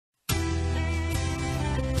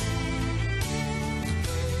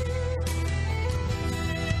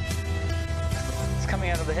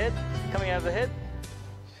out of the head, coming out of the head.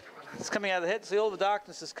 It's coming out of the head. See, all the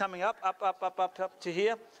darkness is coming up to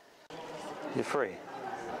here. You're free.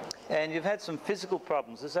 And you've had some physical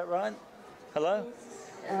problems, is that right? Hello?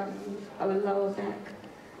 Yes. I was lower back.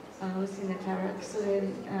 I was in a car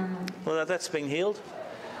accident. Well, that's being healed.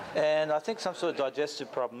 And I think some sort of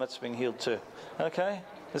digestive problem, that's being healed too. Okay?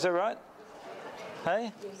 Is that right?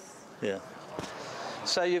 Hey? Yes. Yeah.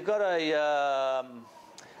 So you've got a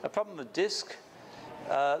problem with disc.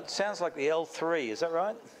 It sounds like the L3, is that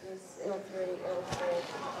right? Yes, L3,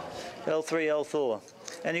 L4. L3, L4.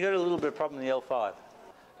 And you've got a little bit of problem in the L5.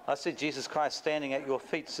 I see Jesus Christ standing at your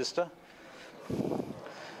feet, sister.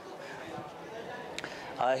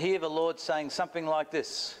 I hear the Lord saying something like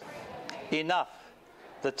this. Enough.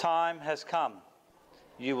 The time has come.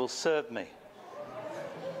 You will serve me.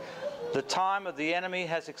 The time of the enemy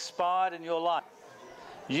has expired in your life.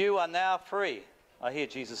 You are now free. I hear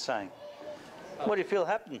Jesus saying. What do you feel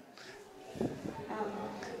happened? It's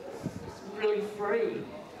really free.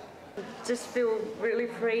 Just feel really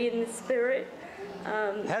free in the spirit.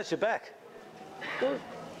 How's your back? Good.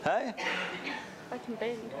 Hey? I can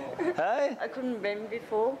bend. Hey? I couldn't bend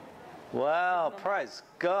before. Wow, praise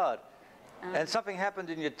God. And something happened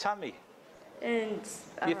in your tummy. And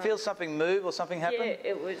You feel something move or something happen? yeah,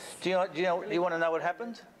 it was. Do you want to know what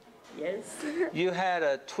happened? Yes. You had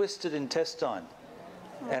a twisted intestine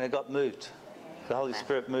and it got moved. The Holy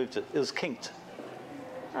Spirit moved it. It was kinked.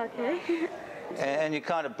 Okay. And you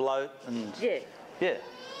kind of bloat and... Yeah. Yeah.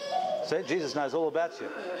 So Jesus knows all about you.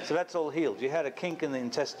 So that's all healed. You had a kink in the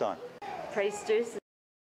intestine. Praise Jesus.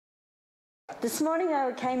 This morning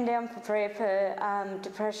I came down for prayer for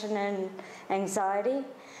depression and anxiety,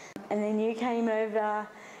 and then you came over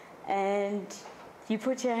and you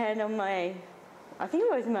put your hand on my, I think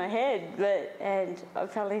it was my head, and I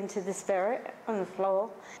fell into the spirit on the floor.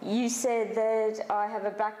 You said that I have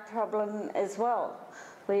a back problem as well,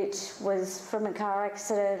 which was from a car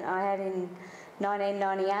accident I had in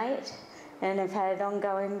 1998, and have had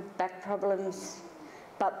ongoing back problems,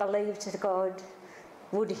 but believed that God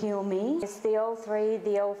would heal me. It's the L3,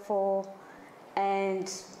 the L4,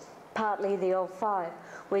 and partly the L5,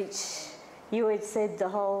 which you had said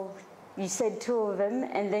you said two of them,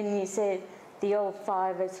 and then you said the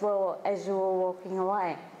L5 as well as you were walking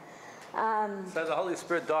away. So the Holy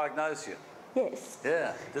Spirit diagnosed you? Yes.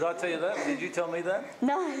 Yeah. Did I tell you that? Did you tell me that?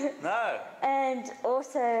 No. No. And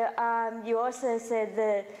also, you also said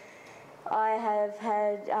that I have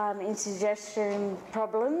had indigestion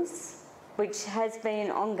problems, which has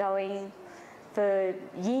been ongoing for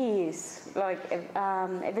years, like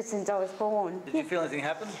ever since I was born. Did you feel anything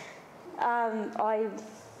happen? I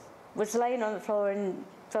was laying on the floor and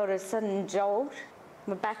felt a sudden jolt.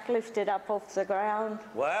 My back lifted up off the ground.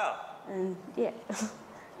 Wow. And yeah,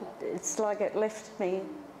 it's like it left me.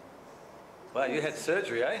 Wow, you had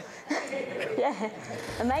surgery, eh? Yeah,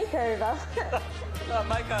 a makeover. A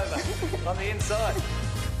makeover on the inside.